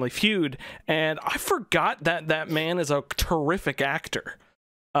from Family Feud, and I forgot that man is a terrific actor.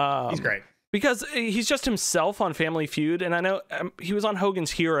 He's great. Because he's just himself on Family Feud, and I know he was on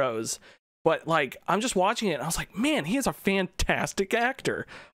Hogan's Heroes, but like I'm just watching it and I was like, man, he is a fantastic actor,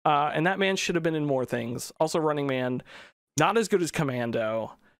 and that man should have been in more things. Also, Running Man, not as good as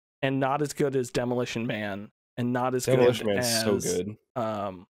Commando, and not as good as Demolition Man, and not as Demolition good Man's as so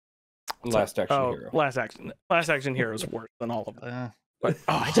good. Last Action Hero. Last Action Hero is worse than all of them. But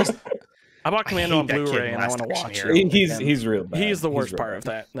I bought Commando on hate that kid Blu-ray in and I Last want to Action watch Hero. it. He's real bad. He is the He's worst real part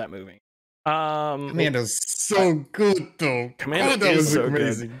bad. of that movie. Commando's so good though. Commando that is was so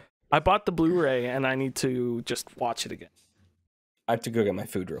amazing. good. I bought the Blu-ray and I need to just watch it again. I have to go get my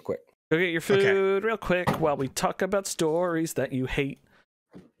food real quick. Go get your food real quick while we talk about stories that you hate.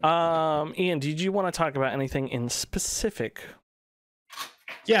 Ian, did you want to talk about anything in specific?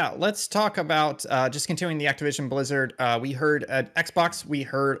 Yeah, let's talk about just continuing the Activision Blizzard. We heard at Xbox, we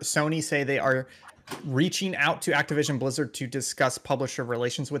heard Sony say they are reaching out to Activision Blizzard to discuss publisher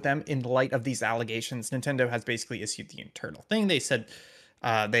relations with them in light of these allegations. Nintendo has basically issued the internal thing. They said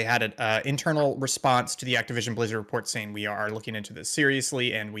they had an internal response to the Activision Blizzard report saying we are looking into this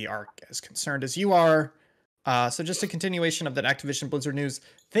seriously and we are as concerned as you are. So just a continuation of that Activision Blizzard news.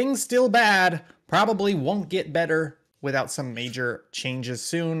 Things still bad, probably won't get better without some major changes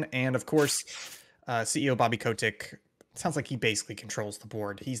soon. And of course, CEO Bobby Kotick, sounds like he basically controls the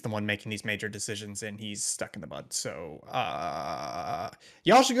board. He's the one making these major decisions and he's stuck in the mud. So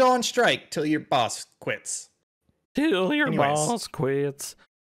y'all should go on strike till your boss quits. Till your Anyways. boss quits.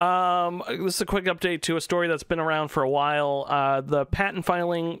 This is a quick update to a story that's been around for a while. The patent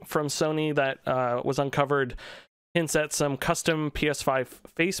filing from Sony that was uncovered hints at some custom PS5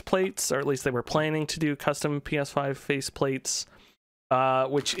 faceplates, or at least they were planning to do custom PS5 faceplates,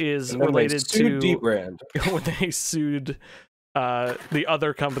 which is related to D-Brand. when they sued the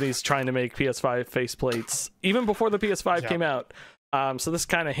other companies trying to make PS5 faceplates even before the PS5 came out. So this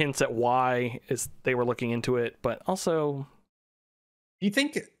kind of hints at why they were looking into it, but also, Do you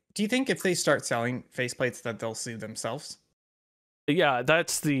think if they start selling faceplates that they'll sue themselves? yeah,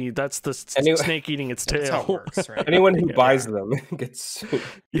 that's the snake eating its tail. That's how it works, right? Anyone who Yeah. buys them gets sued.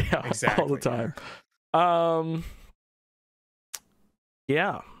 Yeah, Exactly, all the time.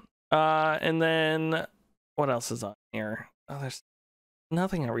 Yeah. And then what else is on here? Oh, there's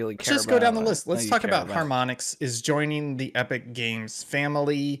nothing I really care about. Let's just go down the list. that Let's you talk care about Harmonix is joining the Epic Games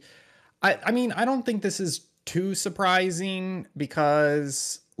family. I mean, I don't think this is too surprising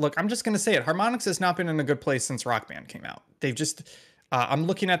because, look, I'm just going to say it. Harmonix has not been in a good place since Rock Band came out. They've just, I'm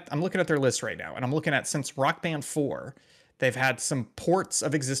looking at their list right now, and I'm looking at since Rock Band 4, they've had some ports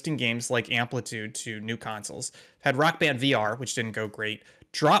of existing games like Amplitude to new consoles. Had Rock Band VR, which didn't go great.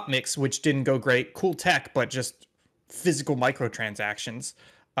 Drop Mix, which didn't go great. Cool tech, but just physical microtransactions.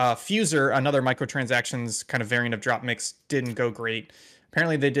 Fuser, another microtransactions kind of variant of Drop Mix, didn't go great.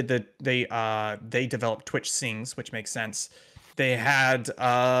 Apparently, they developed Twitch Sings, which makes sense. They had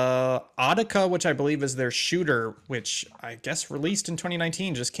Audica, which I believe is their shooter, which I guess released in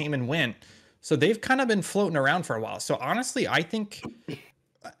 2019, just came and went. So they've kind of been floating around for a while. So honestly, I think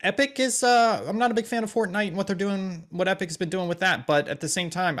Epic is I'm not a big fan of Fortnite and what they're doing, what Epic's been doing with that, but at the same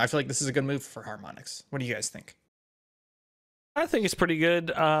time, I feel like this is a good move for Harmonix. What do you guys think? I think it's pretty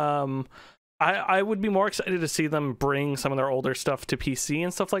good. I would be more excited to see them bring some of their older stuff to PC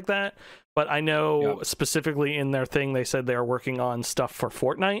and stuff like that. But I know specifically in their thing, they said they're working on stuff for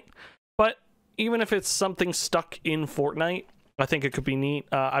Fortnite. But even if it's something stuck in Fortnite, I think it could be neat.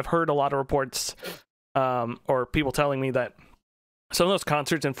 I've heard a lot of reports or people telling me that some of those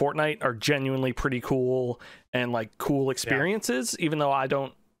concerts in Fortnite are genuinely pretty cool and like cool experiences, even though I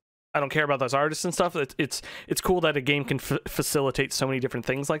don't care about those artists and stuff. It's cool that a game can facilitate so many different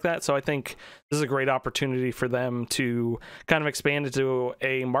things like that. So I think this is a great opportunity for them to kind of expand into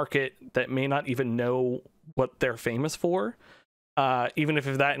a market that may not even know what they're famous for. Even if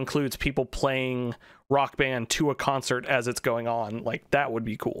that includes people playing Rock Band to a concert as it's going on, like that would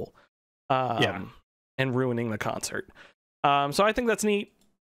be cool. And ruining the concert. So I think that's neat.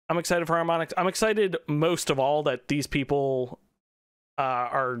 I'm excited for Harmonix. I'm excited most of all that these people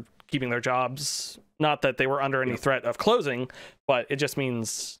are keeping their jobs. Not that they were under any threat of closing, but it just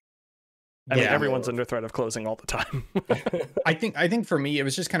means I mean everyone's under threat of closing all the time. I think for me it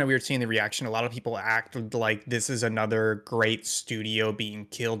was just kind of weird seeing the reaction. A lot of people acted like this is another great studio being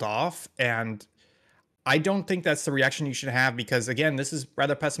killed off, and I don't think that's the reaction you should have, because again, this is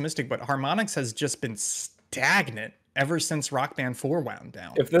rather pessimistic, but Harmonix has just been stagnant ever since Rock Band 4 wound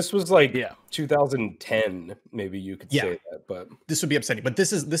down. If this was like 2010, maybe you could say that, but this would be upsetting. But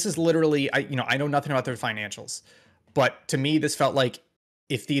this is literally, I know nothing about their financials, but to me, this felt like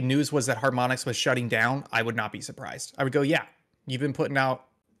if the news was that Harmonix was shutting down, I would not be surprised. I would go, yeah, you've been putting out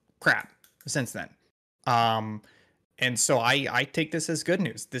crap since then. And so I take this as good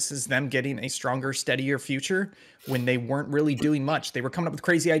news. This is them getting a stronger, steadier future when they weren't really doing much. They were coming up with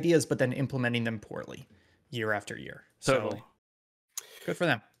crazy ideas, but then implementing them poorly year after year. Totally. So good for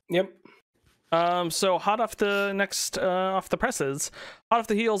them. Yep. So hot off the presses, hot off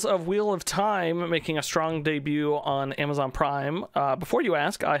the heels of Wheel of Time making a strong debut on Amazon Prime. Before you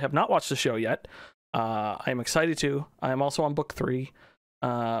ask, I have not watched the show yet. I am excited to. I am also on book 3.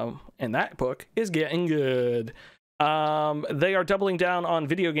 And that book is getting good. They are doubling down on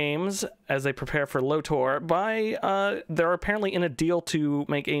video games as they prepare for LOTOR they're apparently in a deal to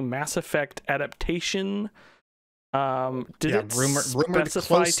make a Mass Effect adaptation. Did it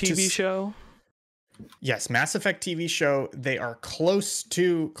specify TV show? Yes, Mass Effect TV show. They are close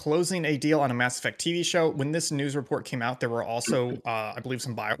to closing a deal on a Mass Effect TV show. When this news report came out, there were also, I believe,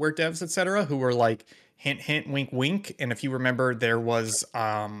 some BioWare devs, etc., who were like, hint, hint, wink, wink. And if you remember, there was,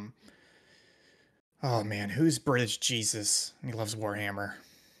 oh man, who's British Jesus? He loves Warhammer.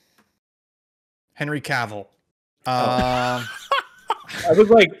 Henry Cavill. I was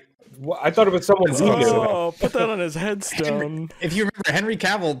like, I thought it was someone who knew. Oh, put that on his headstone. If you remember, Henry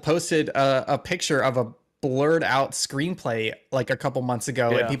Cavill posted a picture of a blurred out screenplay like a couple months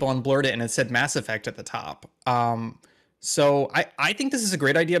ago, and people unblurred it and it said Mass Effect at the top. So I think this is a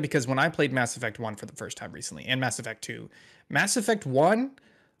great idea, because when I played Mass Effect 1 for the first time recently, and Mass Effect 2, Mass Effect 1,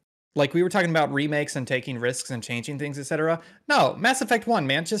 like we were talking about remakes and taking risks and changing things, etc. No, Mass Effect 1,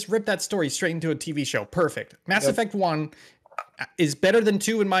 man, just rip that story straight into a TV show. Perfect. Mass Effect 1 is better than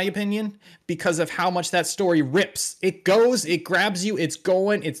 2 in my opinion, because of how much that story rips. It goes, it grabs you, it's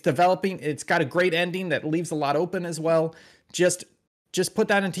going, it's developing, it's got a great ending that leaves a lot open as well. Just put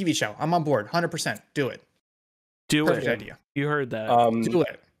that in a TV show. I'm on board, 100%. Do it. Perfect idea. You heard that. Do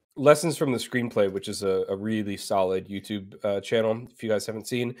it. Lessons from the Screenplay, which is a really solid YouTube channel, if you guys haven't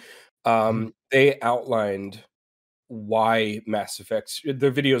seen. They outlined why Mass Effect,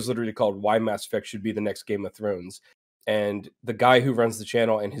 their video is literally called Why Mass Effect Should Be the Next Game of Thrones. And the guy who runs the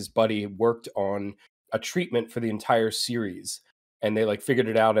channel and his buddy worked on a treatment for the entire series, and they like figured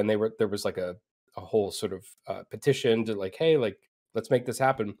it out, and there was like a whole sort of petition to like, hey, like let's make this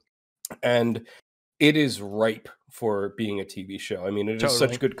happen. And it is ripe for being a TV show. I mean, it is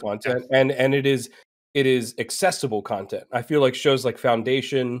such good content, and it is accessible content. I feel like shows like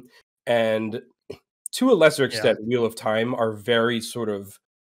Foundation and to a lesser extent Wheel of Time are very sort of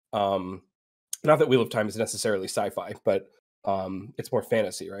not that Wheel of Time is necessarily sci-fi, but It's more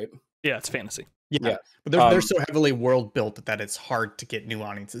fantasy, right? Yeah, it's fantasy. Yeah, Yeah. but they're so heavily world built that it's hard to get new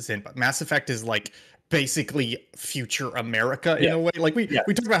audiences in. But Mass Effect is like basically future America in Yeah. a way. Like we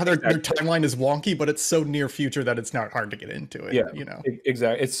talk about how their Exactly. timeline is wonky, but it's so near future that it's not hard to get into it. Yeah, You know.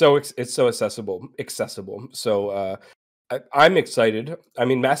 exactly. It's so accessible. So I'm excited. I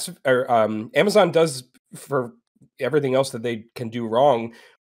mean, Amazon does for everything else that they can do wrong.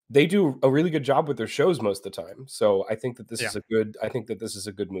 They do a really good job with their shows most of the time. So I think that this is a good. I think that this is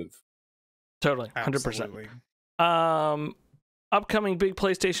a good move. Totally, 100%. Absolutely. Upcoming big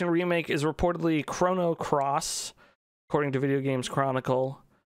PlayStation remake is reportedly Chrono Cross, according to Video Games Chronicle.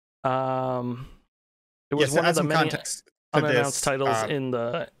 It was one of the many unannounced titles in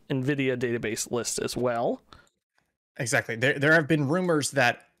the NVIDIA database list as well. Exactly. There have been rumors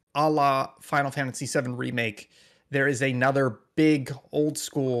that a la Final Fantasy VII Remake, there is another big, old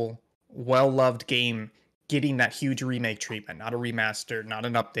school, well-loved game getting that huge remake treatment. Not a remaster, not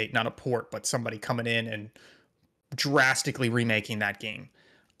an update, not a port, but somebody coming in and drastically remaking that game.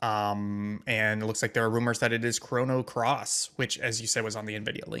 And it looks like there are rumors that it is Chrono Cross, which, as you said, was on the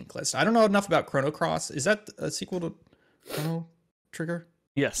NVIDIA link list. I don't know enough about Chrono Cross. Is that a sequel to Chrono Trigger?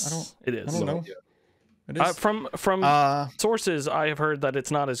 Yes, it is. I don't know. It is. From sources, I have heard that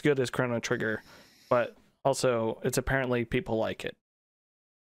it's not as good as Chrono Trigger, but also it's apparently people like it.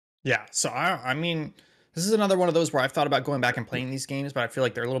 Yeah, so I mean, this is another one of those where I've thought about going back and playing these games, but I feel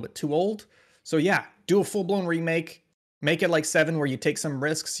like they're a little bit too old. So yeah, do a full-blown remake. Make it like 7 where you take some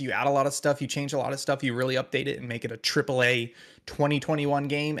risks, you add a lot of stuff, you change a lot of stuff, you really update it and make it a AAA 2021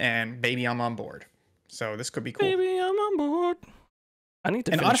 game, and baby, I'm on board. So this could be cool. Baby, I'm on board. I need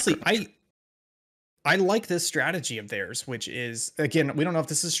to. And honestly, I like this strategy of theirs, which is, again, we don't know if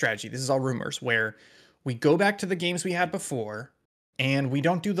this is strategy. This is all rumors, where we go back to the games we had before, and we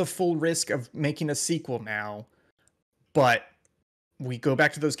don't do the full risk of making a sequel now, but we go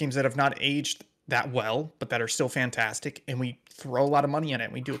back to those games that have not aged that well, but that are still fantastic, and we throw a lot of money in it,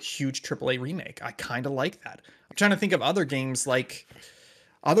 and we do a huge AAA remake. I kind of like that. I'm trying to think of other games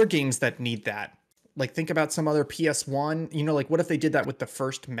that need that. Like, think about some other PS1, like what if they did that with the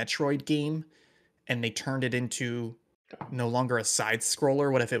first Metroid game and they turned it into no longer a side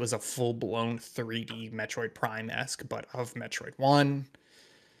scroller? What if it was a full-blown 3D Metroid Prime-esque, but of Metroid 1?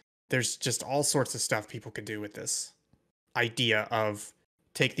 There's just all sorts of stuff people could do with this idea of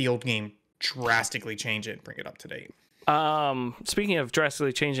take the old game, drastically change it, and bring it up to date. Speaking of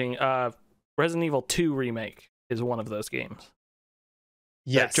drastically changing, Resident Evil 2 Remake is one of those games.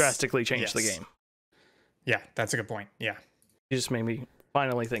 Yes. That drastically changed the game. Yeah, that's a good point. Yeah. You just made me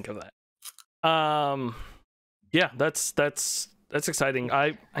finally think of that. Yeah, that's exciting.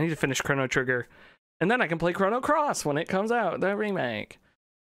 I need to finish Chrono Trigger, and then I can play Chrono Cross when it comes out, the remake.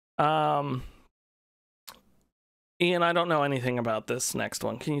 Ian, I don't know anything about this next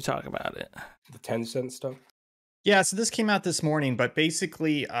one. Can you talk about it? The Tencent stuff. Yeah, so this came out this morning, but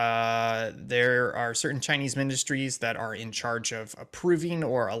basically there are certain Chinese ministries that are in charge of approving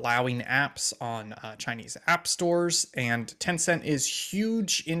or allowing apps on Chinese app stores, and Tencent is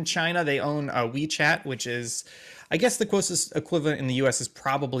huge in China. They own WeChat, which is, I guess the closest equivalent in the US is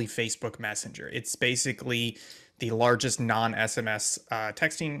probably Facebook Messenger. It's basically the largest non-SMS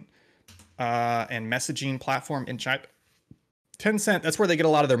texting and messaging platform in China. Tencent, that's where they get a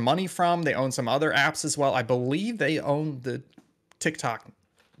lot of their money from. They own some other apps as well. I believe they own the TikTok.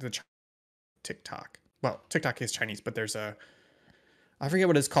 Well, TikTok is Chinese, but there's I forget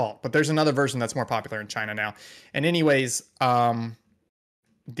what it's called, but there's another version that's more popular in China now. And anyways,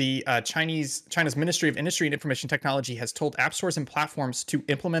 the China's Ministry of Industry and Information Technology has told app stores and platforms to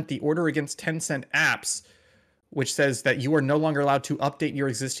implement the Order Against Tencent apps, which says that you are no longer allowed to update your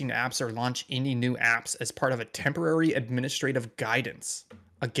existing apps or launch any new apps as part of a temporary administrative guidance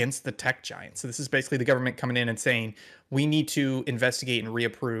against the tech giant. So this is basically the government coming in and saying, we need to investigate and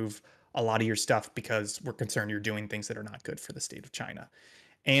reapprove a lot of your stuff because we're concerned you're doing things that are not good for the state of China.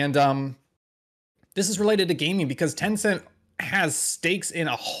 And this is related to gaming because Tencent has stakes in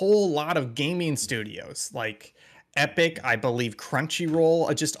a whole lot of gaming studios, like Epic, I believe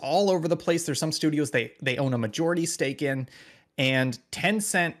Crunchyroll, just all over the place. There's some studios they own a majority stake in, and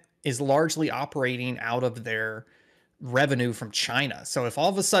Tencent is largely operating out of their revenue from China. So if all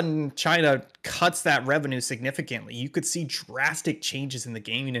of a sudden China cuts that revenue significantly, you could see drastic changes in the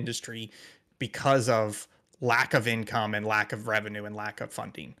gaming industry because of lack of income and lack of revenue and lack of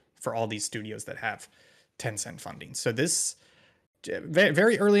funding for all these studios that have Tencent funding. So this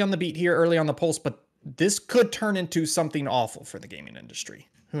very early on the beat here, early on the pulse, but this could turn into something awful for the gaming industry.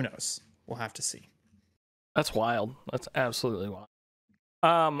 Who knows? We'll have to see. That's wild. That's absolutely wild.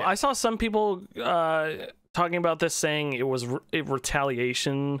 I saw some people talking about this, saying it was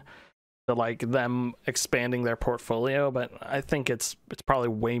retaliation to like them expanding their portfolio, but I think it's probably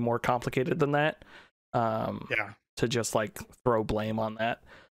way more complicated than that. Yeah. To just like throw blame on that.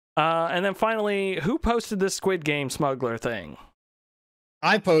 And then finally, who posted this Squid Game smuggler thing?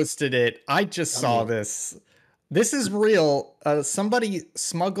 I posted it. I just saw this. This is real. Somebody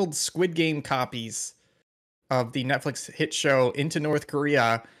smuggled Squid Game copies of the Netflix hit show into North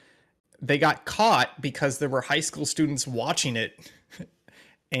Korea. They got caught because there were high school students watching it.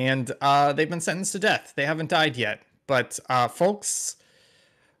 And they've been sentenced to death. They haven't died yet. But folks,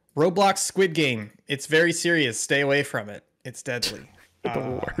 Roblox Squid Game. It's very serious. Stay away from it. It's deadly.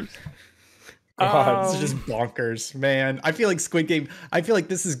 The worst. God, it's just bonkers, man. I feel like Squid Game, I feel like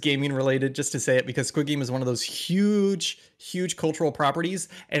this is gaming related, just to say it, because Squid Game is one of those huge cultural properties,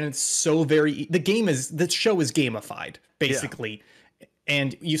 and it's so very, the show is gamified, basically. Yeah.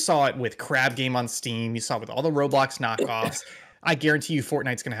 And you saw it with Crab Game on Steam, you saw it with all the Roblox knockoffs. I guarantee you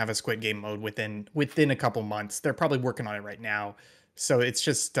Fortnite's gonna have a Squid Game mode within a couple months. They're probably working on it right now. So it's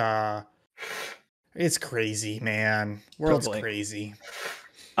just, it's crazy, man. World's crazy.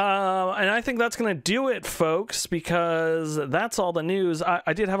 And I think that's going to do it, folks, because that's all the news.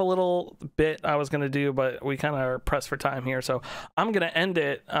 I did have a little bit I was going to do, but we kind of are pressed for time here. So I'm going to end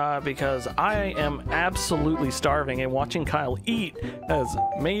it because I am absolutely starving, and watching Kyle eat has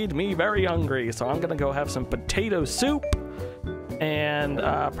made me very hungry. So I'm going to go have some potato soup and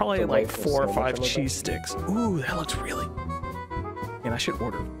probably like 4 or 5 cheese sticks. Ooh, that looks really... And I should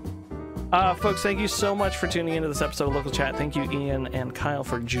order. Folks, thank you so much for tuning into this episode of Local Chat. Thank you, Ian and Kyle,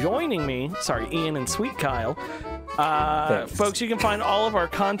 for joining me. Sorry, Ian and Sweet Kyle. Folks, you can find all of our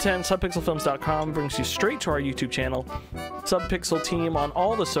content. Subpixelfilms.com brings you straight to our YouTube channel. Subpixel team on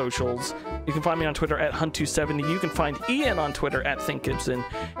all the socials. You can find me on Twitter at Hunt270. You can find Ian on Twitter at ThinkGibson.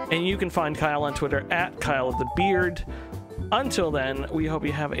 And you can find Kyle on Twitter at Kyle of the Beard. Until then, we hope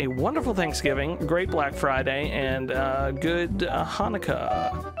you have a wonderful Thanksgiving, great Black Friday, and good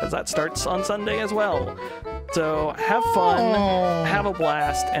Hanukkah, as that starts on Sunday as well. So have fun, have a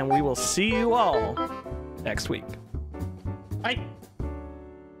blast, and we will see you all next week. Bye.